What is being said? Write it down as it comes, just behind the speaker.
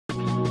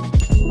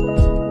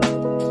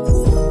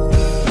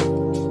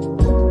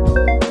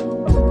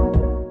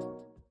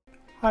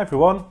Hi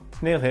everyone,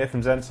 it's Neil here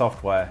from Zen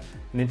Software,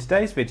 and in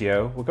today's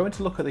video we're going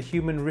to look at the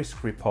human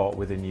risk report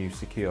within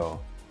usecure.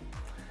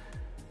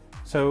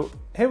 So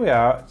here we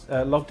are,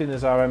 logged in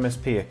as our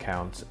MSP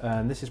account,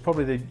 and this is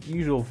probably the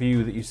usual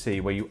view that you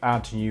see where you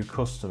add new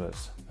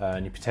customers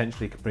and you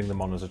potentially could bring them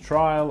on as a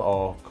trial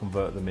or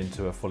convert them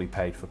into a fully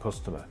paid for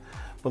customer.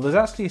 But there's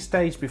actually a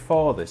stage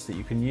before this that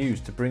you can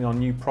use to bring on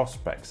new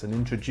prospects and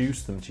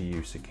introduce them to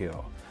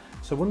usecure.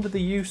 So under the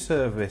use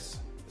service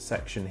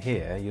section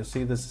here, you'll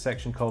see there's a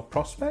section called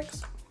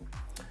prospects,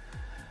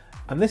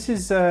 and this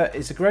is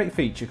it's a great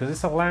feature because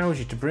this allows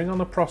you to bring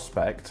on a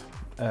prospect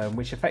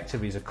which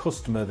effectively is a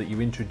customer that you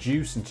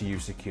introduce into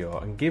usecure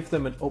and give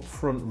them an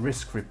upfront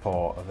risk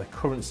report of the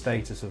current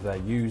status of their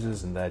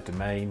users and their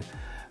domain,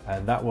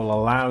 and that will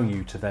allow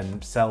you to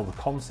then sell the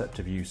concept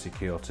of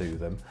usecure to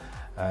them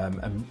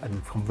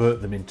and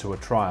convert them into a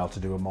trial to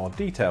do a more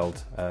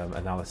detailed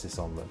analysis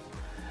on them.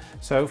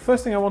 So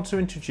first thing I want to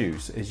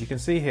introduce is, you can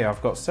see here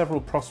I've got several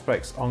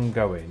prospects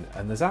ongoing,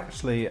 and there's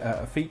actually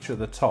a feature at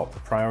the top, the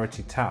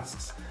priority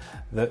tasks,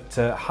 that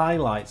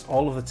highlights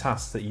all of the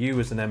tasks that you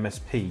as an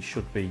MSP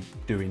should be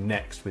doing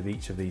next with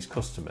each of these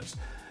customers.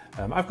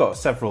 I've got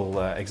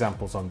several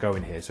examples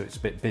ongoing here, so it's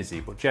a bit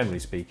busy, but generally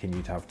speaking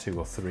you'd have 2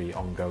 or 3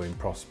 ongoing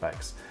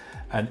prospects.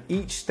 And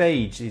each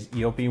stage is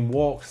you're being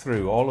walked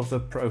through all of the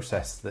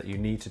process that you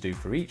need to do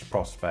for each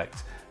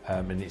prospect,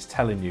 and it's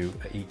telling you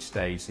at each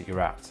stage that you're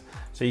at.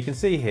 So you can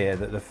see here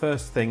that the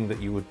first thing that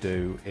you would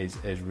do is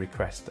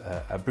request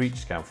a breach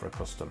scan for a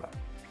customer.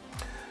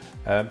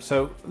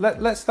 So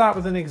let's start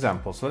with an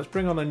example. So let's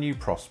bring on a new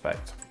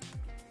prospect.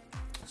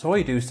 So all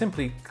you do is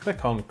simply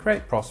click on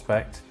create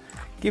prospect,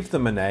 give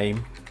them a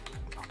name.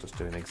 I'll just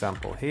do an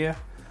example here.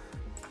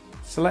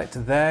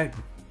 Select their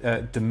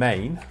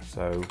domain.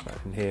 So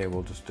in here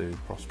we'll just do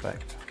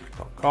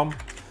prospect.com.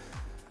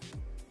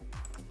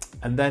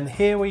 And then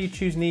here where you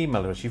choose an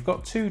email address, you've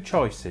got 2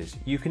 choices.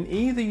 You can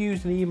either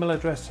use an email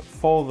address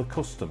for the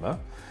customer,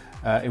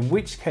 in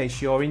which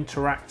case you're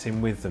interacting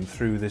with them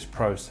through this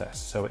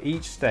process. So at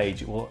each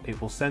stage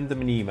it will send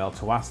them an email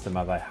to ask them,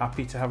 are they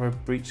happy to have a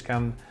breach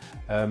scan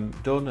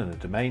done and a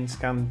domain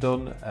scan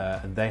done,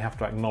 and they have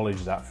to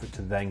acknowledge that for it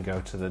to then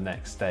go to the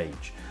next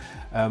stage.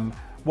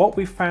 What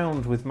we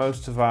found with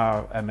most of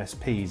our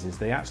MSPs is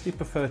they actually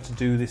prefer to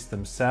do this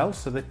themselves,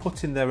 so they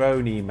put in their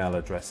own email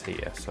address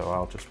here. So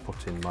I'll just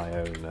put in my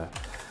own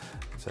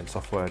Zen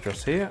Software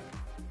address here.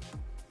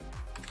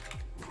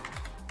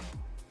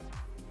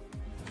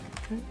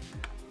 Okay.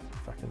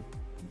 If I can,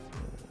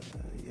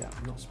 yeah,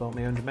 I've not spelled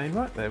my own domain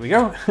right. There we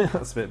go.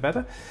 That's a bit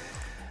better.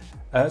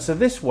 So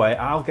this way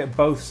I'll get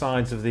both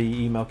sides of the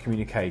email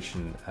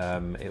communication.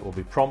 It will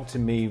be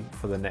prompting me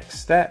for the next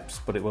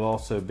steps, but it will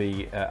also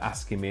be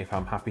asking me if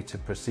I'm happy to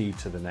proceed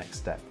to the next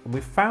step. And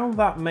we found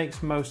that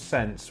makes most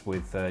sense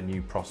with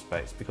new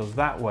prospects, because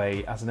that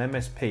way as an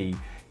MSP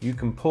you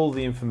can pull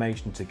the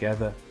information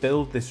together,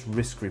 build this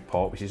risk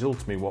report, which is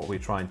ultimately what we're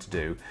trying to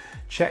do,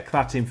 check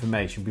that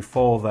information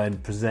before then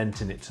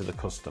presenting it to the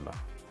customer.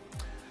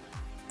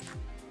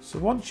 So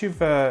once you've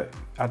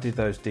added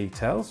those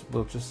details,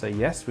 we'll just say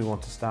yes, we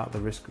want to start the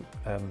risk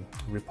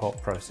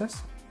report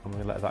process, and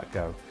we'll let that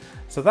go.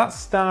 So that's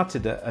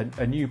started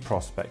a new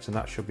prospect, and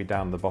that should be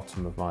down the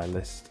bottom of my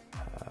list,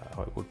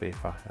 or it would be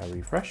if I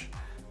refresh.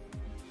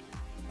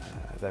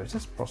 There it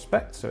is,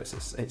 prospect. So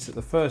it's at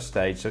the first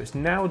stage, so it's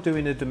now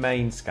doing a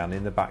domain scan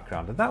in the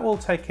background, and that will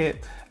take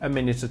it a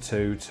minute or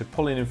 2 to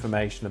pull in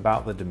information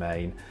about the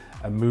domain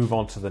and move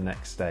on to the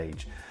next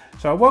stage.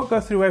 So I won't go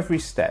through every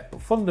step,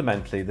 but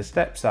fundamentally the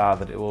steps are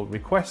that it will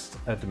request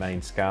a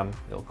domain scan,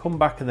 it'll come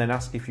back and then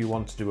ask if you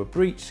want to do a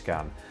breach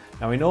scan.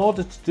 Now in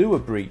order to do a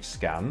breach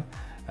scan,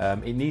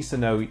 it needs to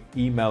know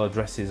email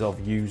addresses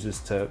of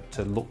users to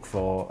look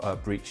for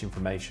breach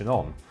information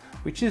on,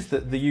 which is the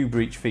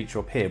ubreach feature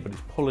up here, but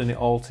it's pulling it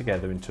all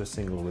together into a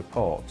single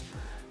report.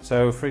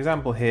 So for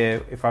example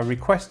here, if I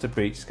request a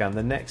breach scan,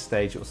 the next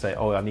stage it will say,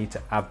 oh, I need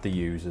to add the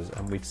users,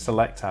 and we'd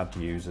select add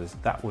users.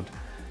 That would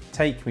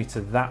take me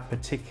to that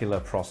particular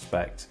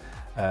prospect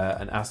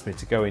and ask me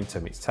to go into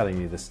them. It's telling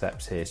you the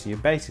steps here. So you're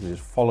basically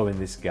just following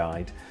this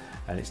guide,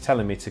 and it's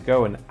telling me to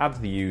go and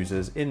add the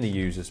users in the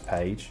users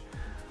page,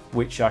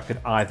 which I could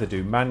either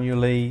do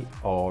manually,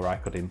 or I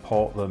could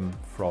import them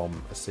from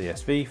a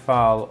CSV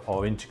file,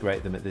 or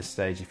integrate them at this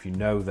stage. If you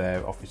know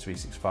their Office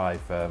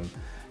 365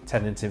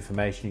 tenant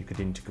information, you could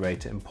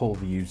integrate it and pull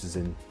the users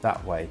in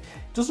that way.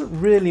 It doesn't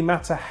really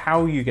matter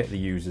how you get the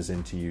users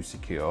into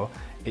usecure.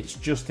 It's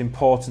just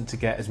important to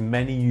get as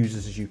many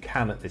users as you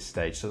can at this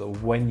stage, so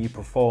that when you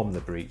perform the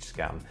breach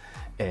scan,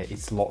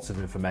 it's lots of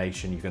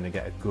information. You're going to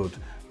get a good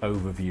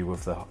overview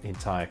of the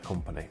entire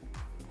company.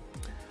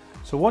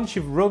 So once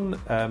you've run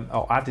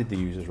or added the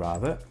users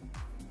rather,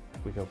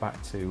 if we go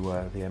back to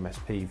the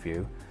MSP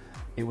view,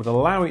 it would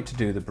allow it to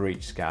do the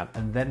breach scan,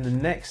 and then the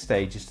next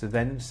stage is to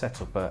then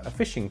set up a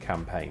phishing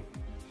campaign.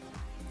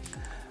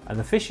 And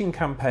the phishing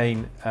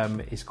campaign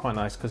is quite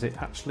nice because it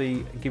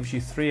actually gives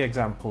you 3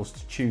 examples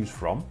to choose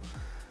from.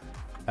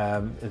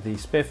 The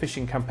spear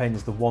phishing campaign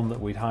is the one that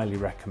we'd highly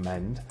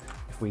recommend.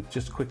 If if we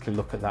just quickly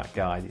look at that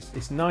guide,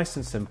 it's nice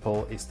and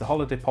simple. It's the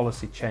holiday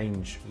policy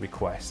change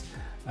request,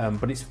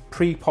 but it's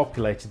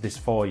pre-populated this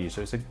for you.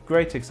 So it's a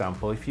great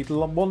example. If you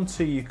want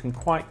to, you can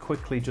quite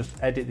quickly just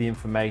edit the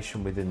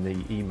information within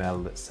the email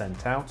that's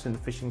sent out in the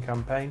phishing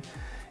campaign.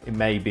 It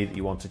may be that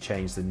you want to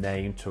change the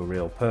name to a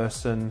real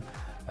person,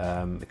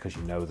 because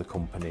you know the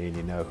company and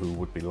you know who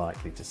would be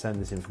likely to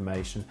send this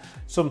information.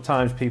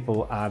 Sometimes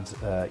people add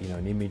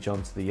an image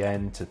onto the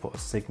end to put a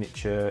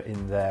signature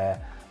in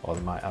there, or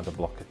they might add a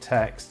block of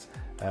text.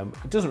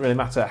 It doesn't really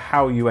matter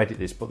how you edit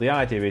this, but the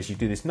idea is you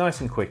do this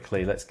nice and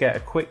quickly. Let's get a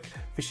quick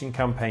phishing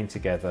campaign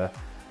together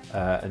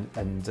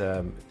and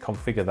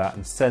configure that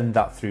and send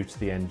that through to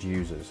the end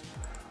users.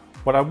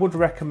 What I would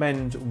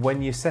recommend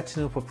when you're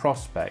setting up a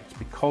prospect,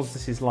 because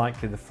this is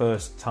likely the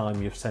first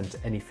time you've sent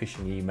any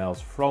phishing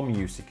emails from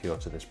usecure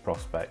to this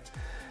prospect,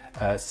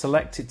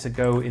 select it to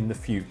go in the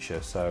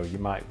future. So you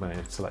might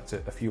select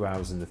it a few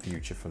hours in the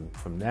future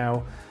from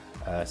now,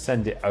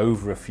 send it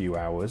over a few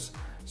hours.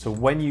 So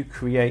when you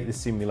create the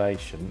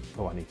simulation,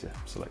 I need to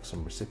select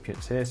some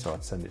recipients here, so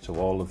I'd send it to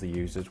all of the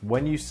users.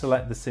 When you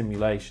select the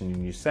simulation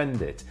and you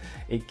send it,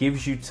 it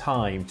gives you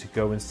time to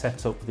go and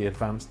set up the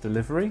advanced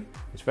delivery.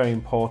 It's very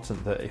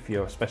important that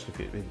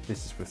especially if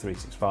this is for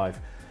 365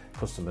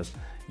 customers,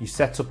 you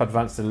set up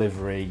advanced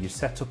delivery, you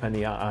set up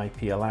any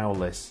IP allow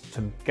lists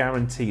to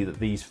guarantee that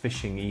these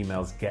phishing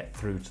emails get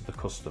through to the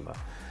customer.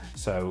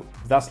 So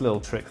that's a little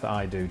trick that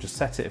I do, just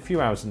set it a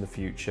few hours in the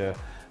future,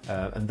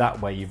 and that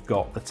way you've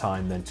got the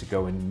time then to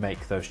go and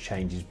make those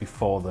changes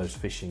before those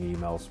phishing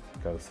emails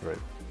go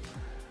through.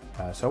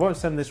 So I won't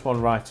send this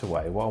one right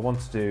away. What I want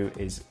to do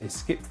is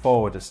skip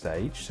forward a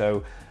stage.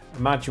 So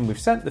imagine we've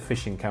sent the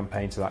phishing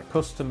campaign to that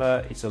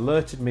customer, it's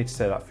alerted me to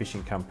say that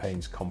phishing campaign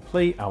is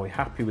complete, are we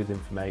happy with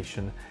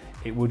information?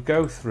 It would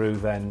go through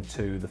then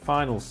to the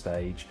final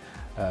stage,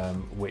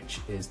 which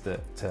is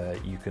that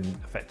you can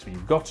effectively,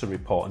 you've got a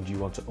report and you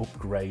want to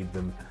upgrade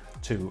them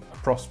to a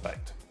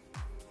prospect.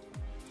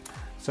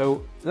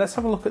 So let's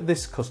have a look at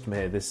this customer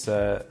here, this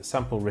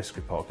sample risk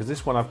report, because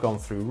this one I've gone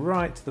through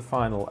right to the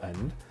final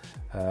end.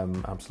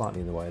 I'm slightly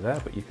in the way there,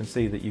 but you can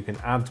see that you can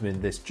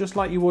admin this just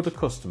like you would a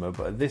customer,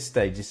 but at this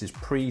stage this is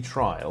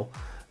pre-trial.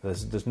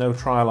 There's no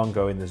trial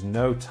ongoing, there's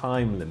no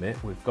time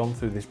limit. We've gone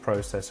through this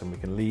process and we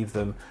can leave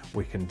them,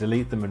 we can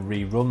delete them and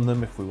rerun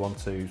them if we want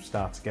to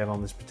start again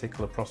on this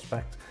particular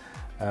prospect.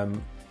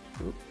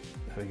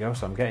 There we go,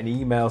 so I'm getting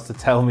emails to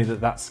tell me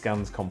that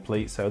scan's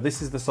complete. So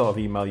this is the sort of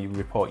email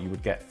report you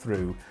would get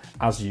through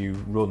as you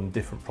run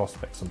different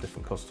prospects on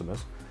different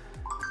customers.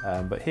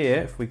 But here,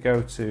 if we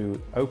go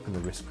to open the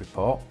risk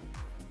report,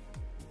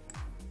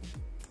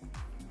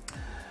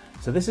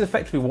 so this is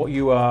effectively what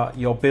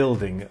you're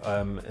building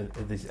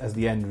as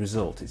the end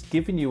result. It's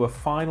giving you a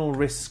final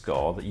risk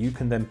score that you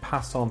can then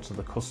pass on to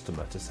the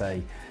customer to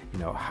say,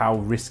 how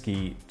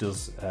risky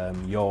does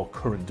your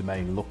current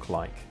domain look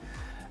like?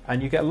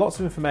 And you get lots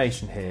of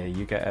information here.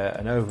 You get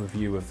an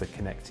overview of the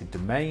connected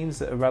domains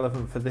that are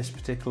relevant for this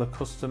particular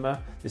customer.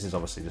 This is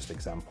obviously just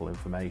example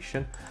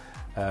information.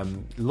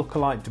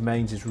 Lookalike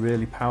domains is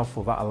really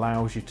powerful. That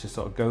allows you to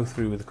sort of go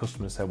through with the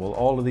customer and say, well,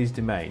 all of these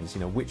domains,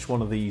 which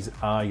one of these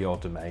are your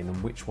domain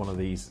and which one of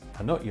these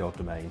are not your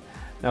domain.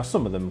 Now,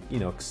 some of them,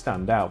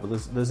 stand out,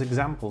 but there's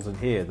examples in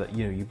here that,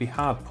 you'd be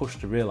hard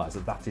pushed to realize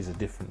that is a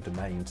different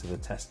domain to the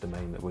test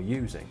domain that we're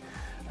using.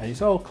 And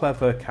it's all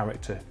clever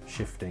character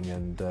shifting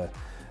and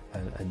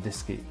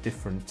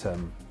different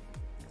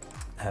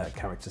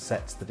character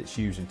sets that it's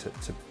using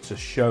to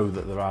show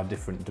that there are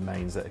different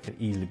domains that can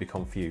easily be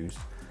confused.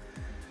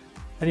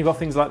 Then you've got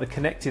things like the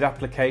connected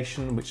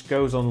application, which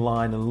goes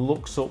online and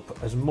looks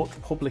up as much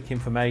public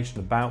information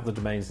about the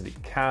domains that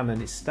it can,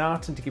 and it's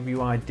starting to give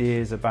you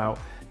ideas about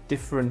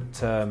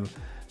different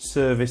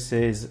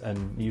services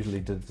and usually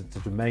the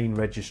domain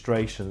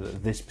registration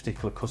that this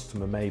particular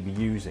customer may be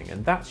using.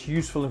 And that's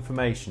useful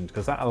information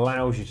because that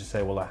allows you to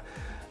say, well,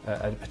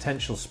 a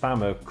potential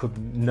spammer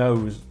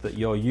knows that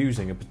you're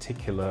using a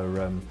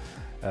particular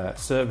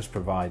service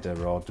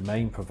provider or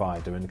domain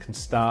provider and can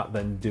start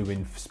then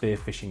doing spear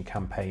phishing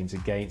campaigns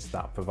against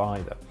that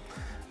provider.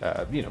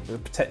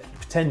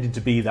 Pretending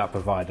to be that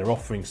provider,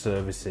 offering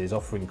services,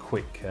 offering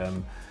quick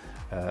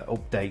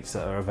updates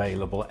that are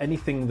available.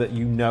 Anything that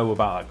you know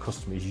about that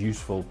customer is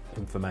useful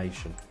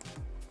information.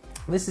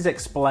 This is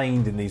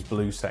explained in these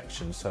blue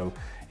sections, so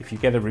if you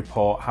get a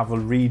report, have a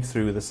read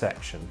through the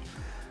section,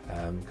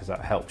 because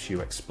that helps you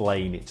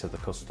explain it to the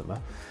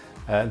customer.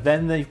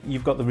 Then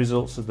you've got the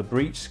results of the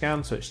breach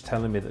scan, so it's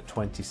telling me that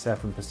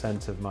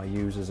 27% of my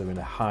users are in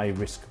a high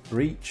risk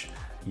breach.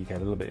 You get a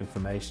little bit of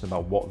information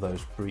about what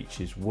those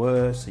breaches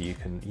were, so you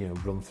can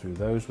run through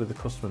those with the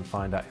customer and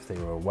find out if they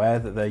were aware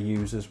that their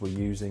users were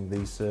using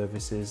these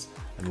services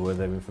and where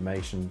their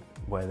information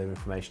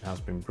has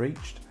been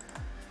breached.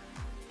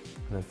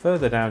 And then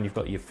further down you've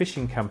got your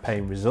phishing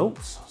campaign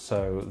results.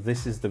 So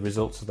this is the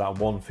results of that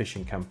one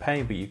phishing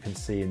campaign, but you can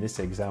see in this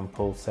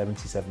example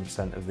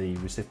 77% of the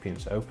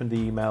recipients opened the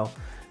email,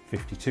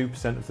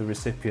 52% of the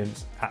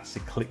recipients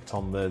actually clicked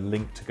on the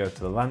link to go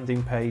to the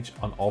landing page,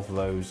 and of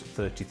those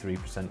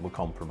 33% were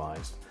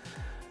compromised.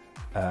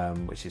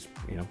 which is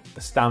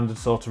a standard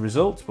sort of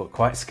result, but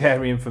quite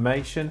scary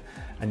information.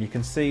 And you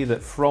can see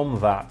that from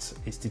that,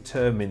 it's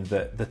determined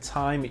that the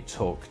time it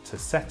took to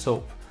set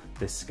up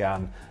this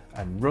scan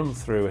and run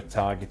through a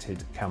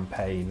targeted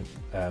campaign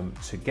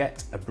to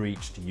get a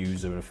breached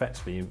user and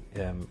effectively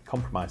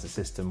compromise the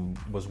system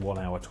was 1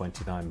 hour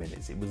 29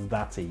 minutes. It was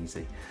that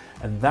easy,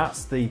 and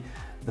that's the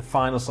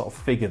final sort of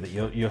figure that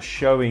you're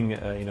showing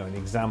an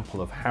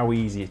example of how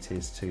easy it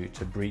is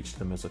to breach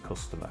them as a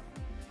customer.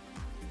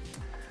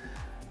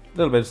 A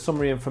little bit of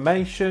summary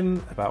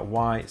information about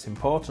why it's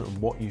important and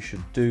what you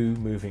should do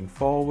moving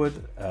forward,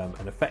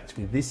 and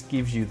effectively this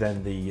gives you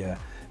then the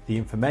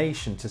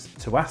information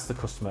to ask the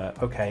customer,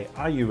 okay,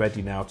 are you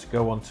ready now to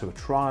go on to a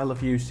trial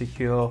of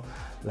usecure?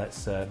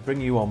 Let's bring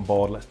you on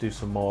board, let's do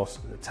some more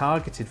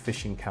targeted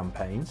phishing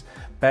campaigns.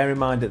 Bear in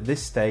mind at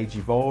this stage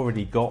you've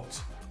already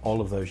got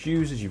all of those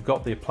users, you've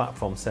got the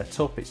platform set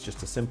up. It's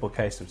just a simple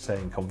case of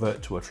saying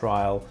convert to a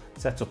trial,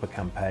 set up a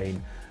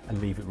campaign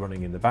and leave it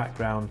running in the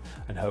background,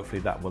 and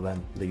hopefully that will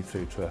then lead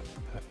through to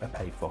a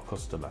paid for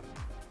customer.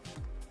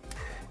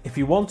 If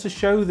you want to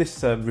show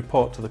this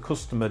report to the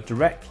customer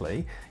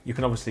directly, you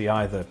can obviously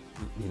either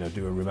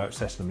do a remote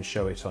session and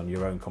show it on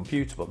your own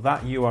computer, but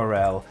that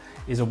URL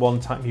is a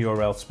one-time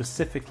URL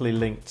specifically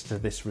linked to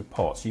this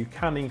report. So you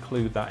can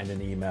include that in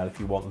an email if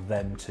you want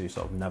them to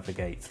sort of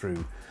navigate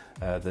through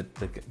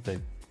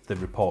the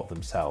report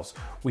themselves.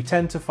 We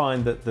tend to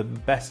find that the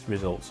best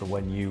results are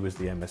when you as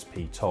the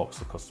MSP talks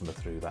the customer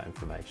through that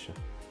information.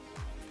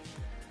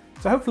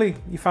 So hopefully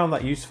you found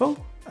that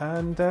useful,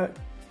 and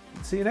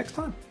see you next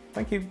time.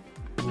 Thank you.